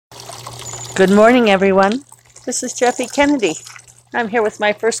Good morning, everyone. This is Jeffy Kennedy. I'm here with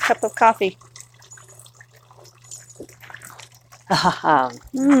my first cup of coffee.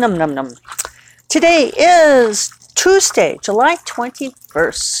 Num num num. Today is Tuesday, July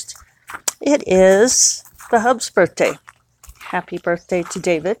 21st. It is the hub's birthday. Happy birthday to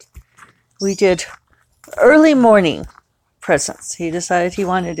David. We did early morning presents. He decided he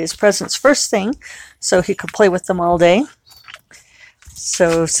wanted his presents first thing so he could play with them all day.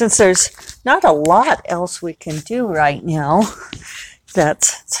 So since there's not a lot else we can do right now,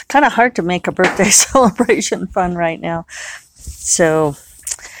 it's kind of hard to make a birthday celebration fun right now. So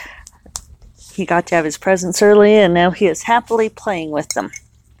he got to have his presents early, and now he is happily playing with them.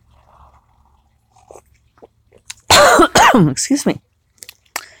 Excuse me.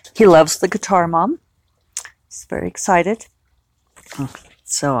 He loves the guitar, Mom. He's very excited.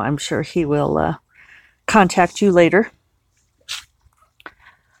 So I'm sure he will contact you later.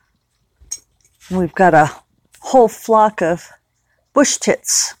 We've got a whole flock of bush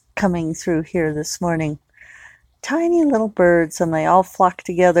tits coming through here this morning. Tiny little birds, and they all flock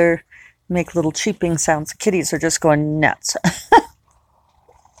together, make little cheeping sounds. The kitties are just going nuts.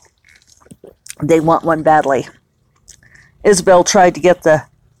 They want one badly. Isabel tried to get the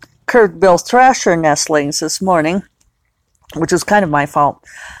curved bill thrasher nestlings this morning, which was kind of my fault.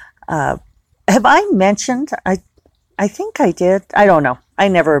 Have I mentioned, I think I did, I don't know. I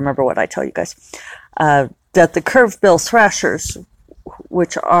never remember what I tell you guys. That the curved bill thrashers,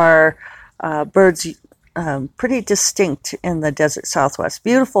 which are birds pretty distinct in the desert Southwest.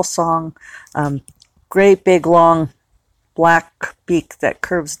 Beautiful song, great big long black beak that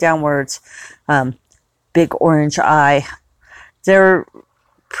curves downwards, big orange eye. They're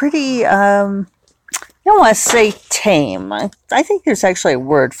pretty, I don't want to say tame. I think there's actually a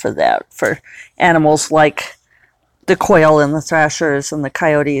word for that, for animals like the quail and the thrashers and the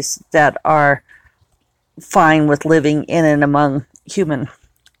coyotes that are fine with living in and among human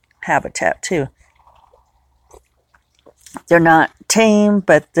habitat too. They're not tame,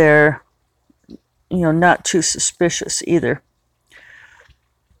 but they're, not too suspicious either.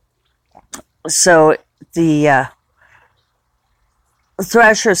 So the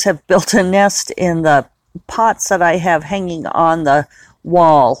thrashers have built a nest in the pots that I have hanging on the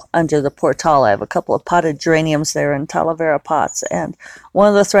wall under the portal. I have a couple of potted geraniums there in Talavera pots, and one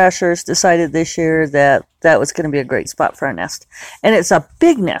of the thrashers decided this year that was going to be a great spot for a nest. And it's a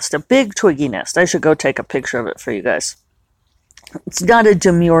big nest, a big twiggy nest. I should go take a picture of it for you guys. It's not a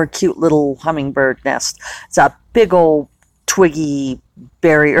demure, cute little hummingbird nest. It's a big old twiggy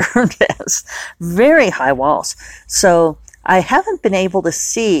barrier nest. Very high walls. So I haven't been able to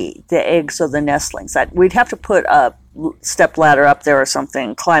see the eggs or the nestlings. We'd have to put a step ladder up there or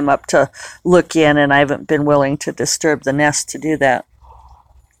something, climb up to look in, and I haven't been willing to disturb the nest to do that.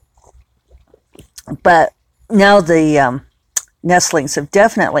 But now the nestlings have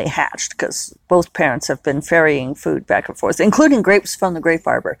definitely hatched because both parents have been ferrying food back and forth, including grapes from the grape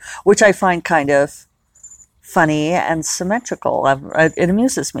arbor, which I find kind of funny and symmetrical. It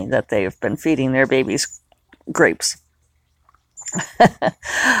amuses me that they've been feeding their babies grapes.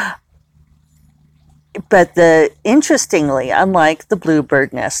 But interestingly, unlike the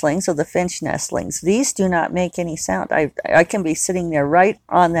bluebird nestlings or the finch nestlings, these do not make any sound. I can be sitting there right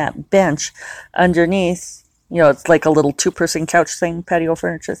on that bench underneath. It's like a little two-person couch thing, patio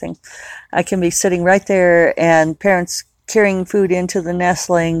furniture thing. I can be sitting right there, and parents carrying food into the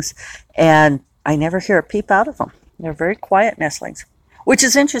nestlings, and I never hear a peep out of them. They're very quiet nestlings, which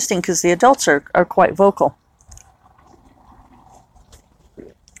is interesting because the adults are quite vocal.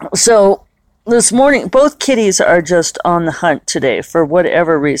 So this morning, both kitties are just on the hunt today for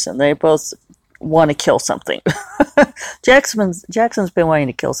whatever reason. They both want to kill something. Jackson's been wanting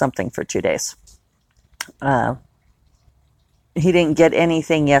to kill something for 2 days. He didn't get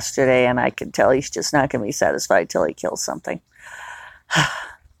anything yesterday, and I can tell he's just not going to be satisfied till he kills something.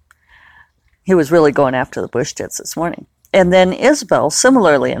 He was really going after the bush tits this morning. And then Isabel,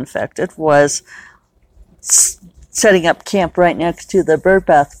 similarly infected, was setting up camp right next to the bird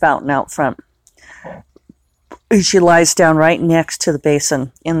bath fountain out front. She lies down right next to the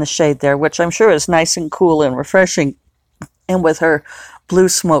basin in the shade there, which I'm sure is nice and cool and refreshing. And with her blue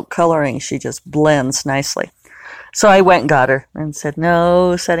smoke coloring, she just blends nicely. So I went and got her and said,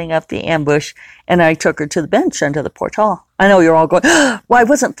 no, setting up the ambush. And I took her to the bench under the portal. I know you're all going, well, I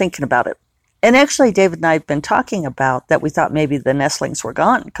wasn't thinking about it. And actually, David and I have been talking about that we thought maybe the nestlings were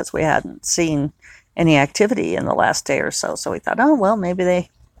gone because we hadn't seen any activity in the last day or so. So we thought, oh, well, maybe they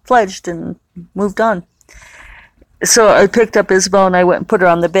fledged and moved on. So I picked up Isabel and I went and put her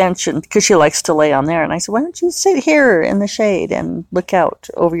on the bench, and because she likes to lay on there. And I said, "Why don't you sit here in the shade and look out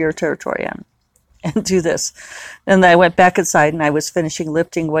over your territory and do this?" And then I went back inside and I was finishing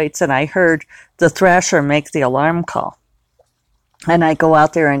lifting weights, and I heard the thrasher make the alarm call. And I go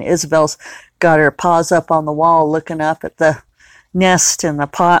out there, and Isabel's got her paws up on the wall looking up at the nest in the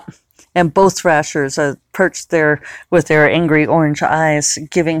pot. And both thrashers are perched there with their angry orange eyes,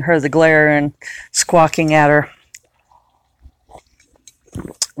 giving her the glare and squawking at her.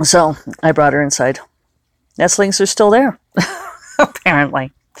 So I brought her inside. Nestlings are still there,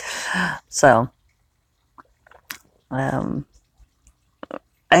 apparently. So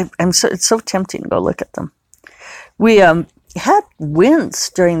it's so tempting to go look at them. We had winds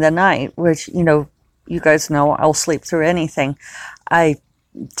during the night, which, you guys know I'll sleep through anything. I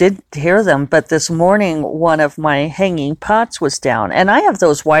did hear them, but this morning one of my hanging pots was down, and I have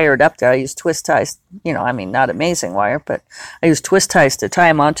those wired up there. I use twist ties, not amazing wire, but I use twist ties to tie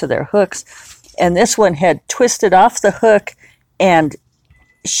them onto their hooks. And this one had twisted off the hook and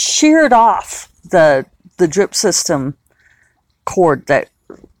sheared off the drip system cord, that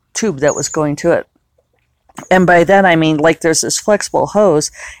tube that was going to it. And by that I mean, like, there's this flexible hose,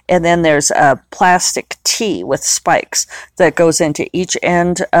 and then there's a plastic T with spikes that goes into each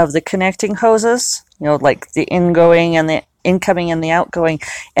end of the connecting hoses, like the ingoing and the incoming and the outgoing,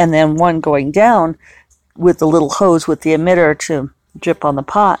 and then one going down with the little hose with the emitter to drip on the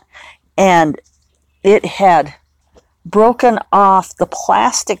pot. And it had broken off the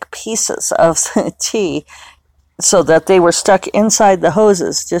plastic pieces of the T so that they were stuck inside the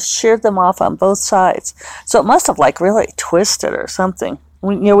hoses, just sheared them off on both sides. So it must have really twisted or something.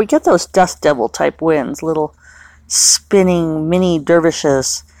 We get those dust devil type winds, little spinning mini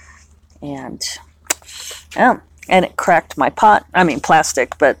dervishes. And it cracked my pot.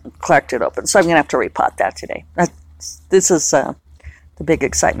 Plastic, but cracked it open. So I'm going to have to repot that today. This is the big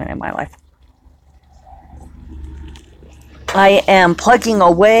excitement in my life. I am plugging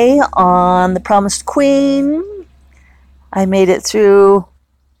away on The Promised Queen. I made it through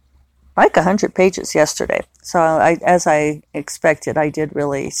 100 pages yesterday. So as I expected, I did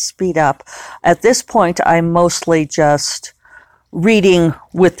really speed up. At this point, I'm mostly just reading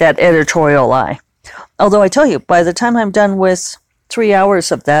with that editorial eye. Although I tell you, by the time I'm done with 3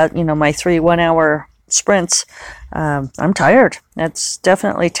 hours of that, my 3 1-hour sprints, I'm tired. That's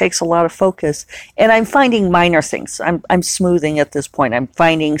definitely takes a lot of focus. And I'm finding minor things. I'm smoothing at this point. I'm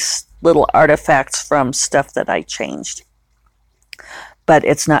finding little artifacts from stuff that I changed. But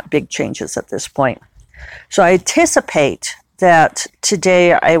it's not big changes at this point. So I anticipate that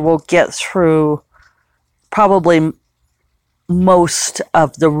today I will get through probably most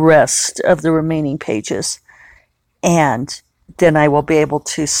of the rest of the remaining pages. And then I will be able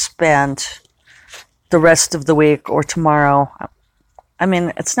to spend the rest of the week or tomorrow.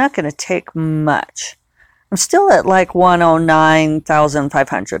 It's not going to take much. I'm still at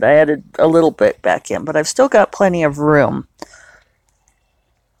 109,500. I added a little bit back in, but I've still got plenty of room.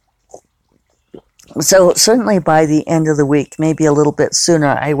 So certainly by the end of the week, maybe a little bit sooner,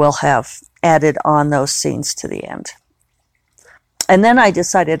 I will have added on those scenes to the end. And then I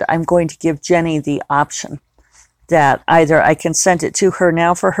decided I'm going to give Jenny the option that either I can send it to her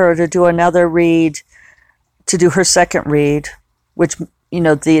now for her to do another read, to do her second read, which,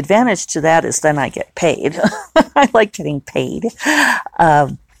 the advantage to that is then I get paid. I like getting paid.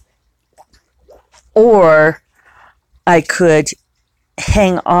 Or I could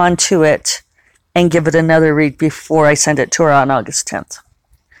hang on to it and give it another read before I send it to her on August 10th.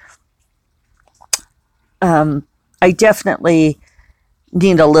 I definitely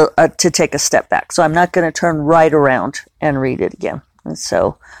need to take a step back, so I'm not going to turn right around and read it again. And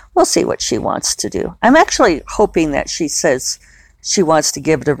so we'll see what she wants to do. I'm actually hoping that she says she wants to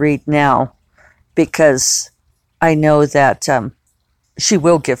give it a read now, because I know that she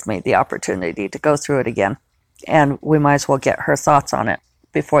will give me the opportunity to go through it again, and we might as well get her thoughts on it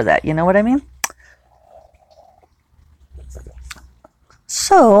before that. You know what I mean?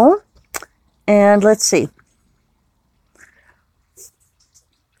 So, and let's see.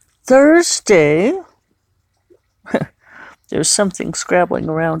 Thursday, there's something scrabbling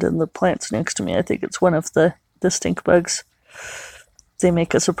around in the plants next to me. I think it's one of the stink bugs. They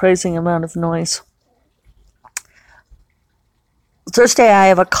make a surprising amount of noise. Thursday, I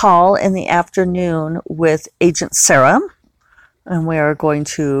have a call in the afternoon with Agent Sarah, and we are going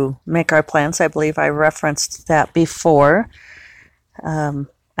to make our plans. I believe I referenced that before.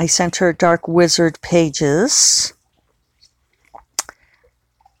 I sent her Dark Wizard pages.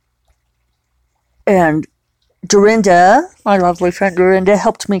 And Dorinda, my lovely friend Dorinda,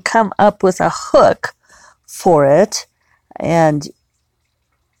 helped me come up with a hook for it. And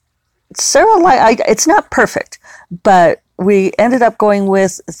Sarah, it's not perfect, but we ended up going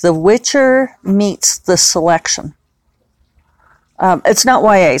with The Witcher meets The Selection. It's not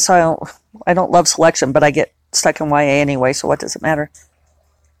YA, so I don't love Selection, but I get stuck in YA anyway, so what does it matter?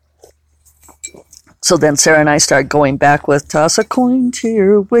 So then Sarah and I started going back with Toss a Coin to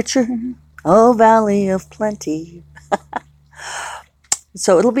Your Witcher, oh Valley of Plenty.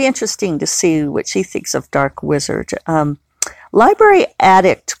 So it'll be interesting to see what she thinks of Dark Wizard. Library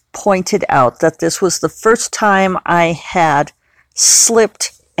Addict pointed out that this was the first time I had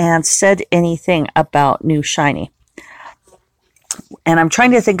slipped and said anything about New Shiny. And I'm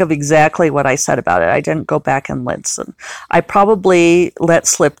trying to think of exactly what I said about it. I didn't go back and listen. I probably let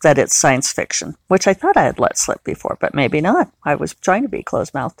slip that it's science fiction, which I thought I had let slip before, but maybe not. I was trying to be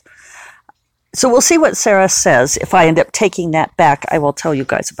closed-mouthed. So we'll see what Sarah says. If I end up taking that back, I will tell you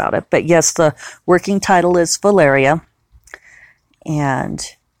guys about it. But yes, the working title is Valeria. And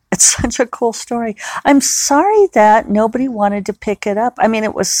it's such a cool story. I'm sorry that nobody wanted to pick it up. I mean,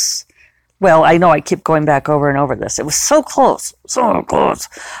 it was... Well, I know I keep going back over and over this. It was so close,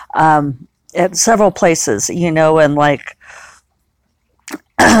 at several places, and like,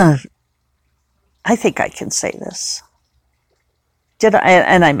 I think I can say this. Did I?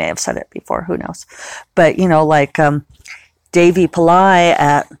 And I may have said it before, who knows? But, like Davy Pillai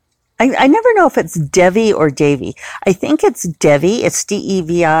at, I never know if it's Devi or Davy. I think it's Devi, it's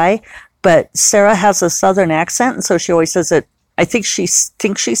Devi, but Sarah has a southern accent, and so she always says it. I think she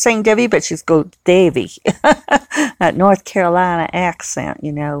thinks she's saying Devi, but she's go Davy. That North Carolina accent,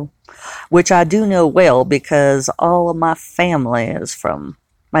 which I do know well because all of my family is from,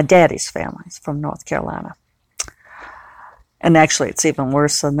 my daddy's family is from North Carolina. And actually, it's even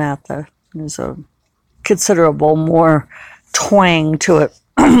worse than that. There's a considerable more twang to it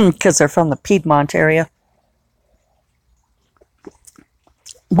because they're from the Piedmont area.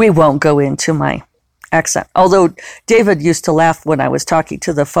 We won't go into my accent. Although David used to laugh when I was talking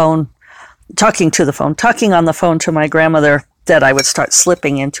on the phone to my grandmother, that I would start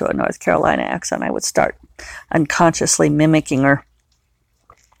slipping into a North Carolina accent. I would start unconsciously mimicking her.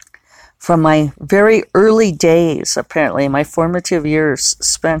 From my very early days, apparently, my formative years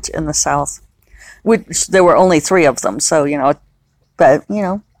spent in the South, which there were only 3 of them, so,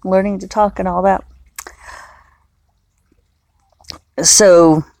 learning to talk and all that.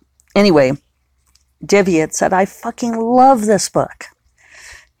 So, anyway, Devi had said, I fucking love this book.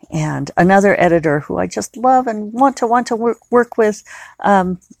 And another editor who I just love and want to work with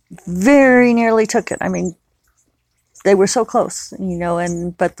very nearly took it. I mean, they were so close,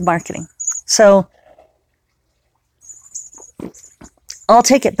 but the marketing. So I'll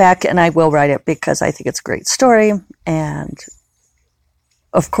take it back and I will write it because I think it's a great story. And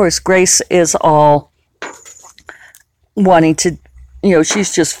of course, Grace is all wanting to,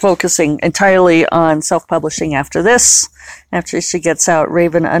 she's just focusing entirely on self-publishing after this. After she gets out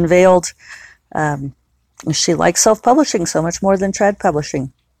Raven Unveiled, she likes self-publishing so much more than trad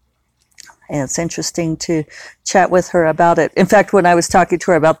publishing. And it's interesting to chat with her about it. In fact, when I was talking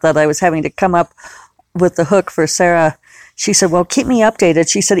to her about that, I was having to come up with the hook for Sarah. She said, well, keep me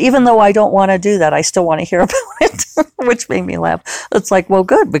updated. She said, even though I don't want to do that, I still want to hear about it, which made me laugh. It's like, well,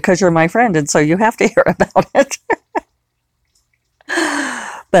 good, because you're my friend, and so you have to hear about it.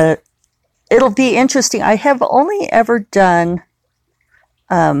 But it'll be interesting. I have only ever done,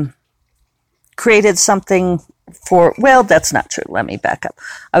 created something for, well, that's not true. Let me back up.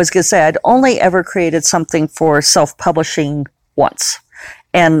 I was going to say I'd only ever created something for self-publishing once.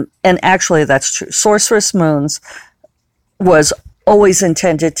 And actually that's true. Sorceress Moons was always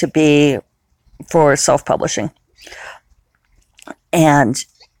intended to be for self-publishing. And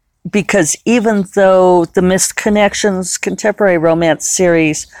because even though the Missed Connections contemporary romance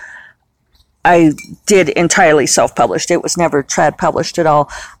series I did entirely self-published, it was never trad published at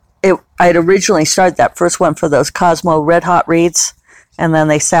all. I had originally started that first one for those Cosmo Red Hot reads, and then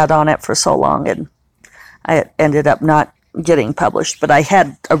they sat on it for so long, and I ended up not getting published, but I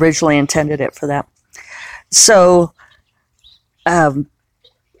had originally intended it for that. So, so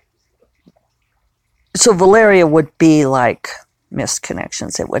Valeria would be like Missed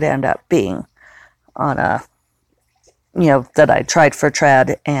Connections. It would end up being on a, that I tried for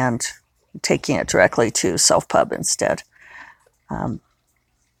trad and taking it directly to self-pub instead.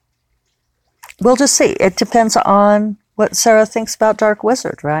 We'll just see. It depends on what Sarah thinks about Dark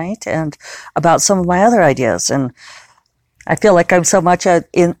Wizard, right? And about some of my other ideas. And I feel like I'm so much up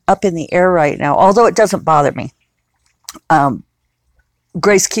in the air right now, although it doesn't bother me.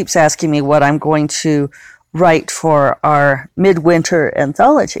 Grace keeps asking me what I'm going to write for our midwinter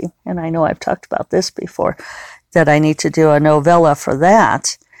anthology. And I know I've talked about this before, that I need to do a novella for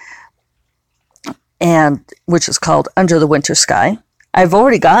that, and which is called Under the Winter Sky. I've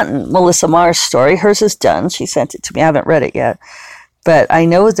already gotten Melissa Marr's story. Hers is done. She sent it to me. I haven't read it yet. But I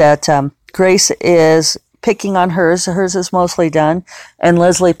know that Grace is picking on hers. Hers is mostly done. And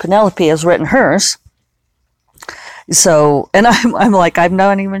Leslie Penelope has written hers. So, and I'm like, I'm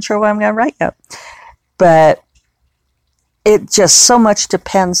not even sure what I'm going to write yet. But it just so much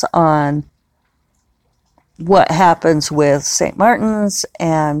depends on what happens with St. Martin's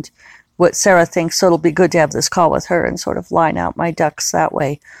and what Sarah thinks. So it'll be good to have this call with her and sort of line out my ducks that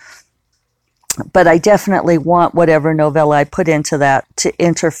way. But I definitely want whatever novella I put into that to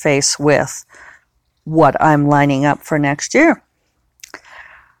interface with what I'm lining up for next year.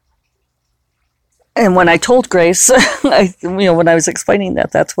 And when I told Grace, when I was explaining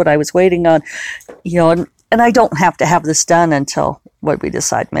that, that's what I was waiting on, and I don't have to have this done until, what we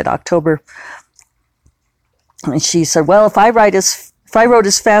decide, mid-October. And she said, well, if I wrote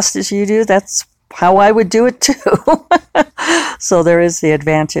as fast as you do, that's how I would do it too. So there is the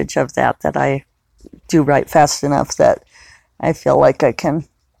advantage of that I do write fast enough that I feel like I can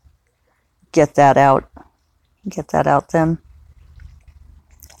get that out then.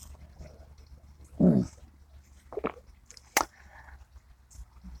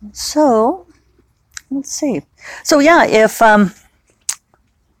 So, let's see. So yeah, if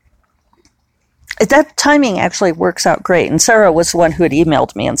that timing actually works out great. And Sarah was the one who had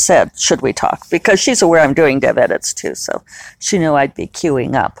emailed me and said, should we talk? Because she's aware I'm doing dev edits too, so she knew I'd be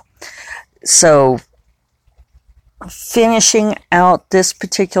queuing up. So finishing out this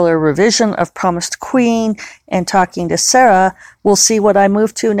particular revision of Promised Queen and talking to Sarah, we'll see what I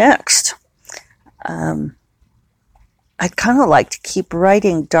move to next. I'd kind of like to keep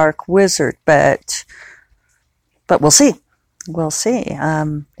writing Dark Wizard, but we'll see. We'll see.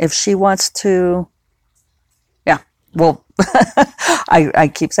 If she wants to, well,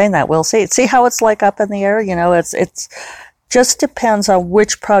 I keep saying that. We'll see. See how it's like up in the air. It's just depends on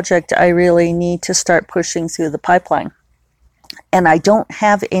which project I really need to start pushing through the pipeline. And I don't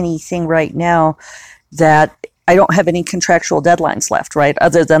have anything right now that I don't have any contractual deadlines left, right?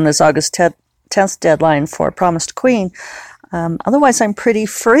 Other than this August 10th deadline for Promised Queen. Otherwise, I'm pretty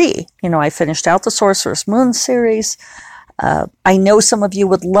free. I finished out the Sorceress Moon series. I know some of you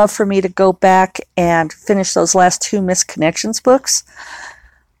would love for me to go back and finish those last 2 Missed Connections books.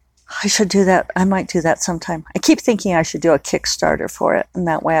 I should do that. I might do that sometime. I keep thinking I should do a Kickstarter for it, and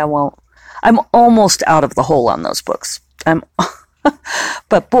that way I won't. I'm almost out of the hole on those books.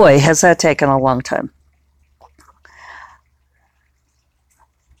 But boy, has that taken a long time.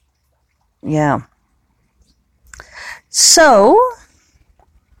 Yeah. So,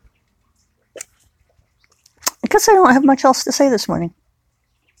 I guess I don't have much else to say this morning.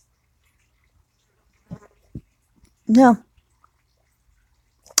 No.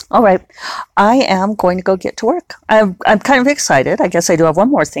 All right. I am going to go get to work. I'm kind of excited. I guess I do have one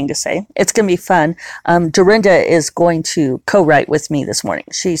more thing to say. It's going to be fun. Dorinda is going to co-write with me this morning.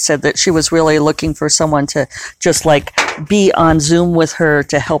 She said that she was really looking for someone to just be on Zoom with her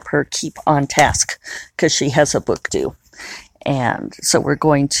to help her keep on task because she has a book due. And so we're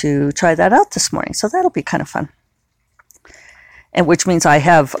going to try that out this morning. So that'll be kind of fun. And which means I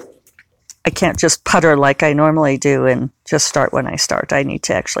can't just putter like I normally do and just start when I start. I need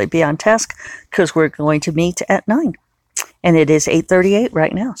to actually be on task because we're going to meet at 9. And it is 8:38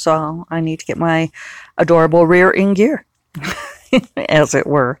 right now. So I need to get my adorable rear in gear, as it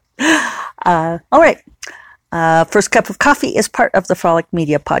were. All right. First Cup of Coffee is part of the Frolic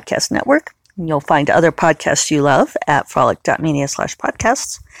Media Podcast Network. You'll find other podcasts you love at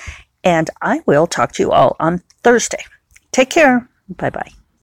frolic.media/podcasts. And I will talk to you all on Thursday. Take care. Bye-bye.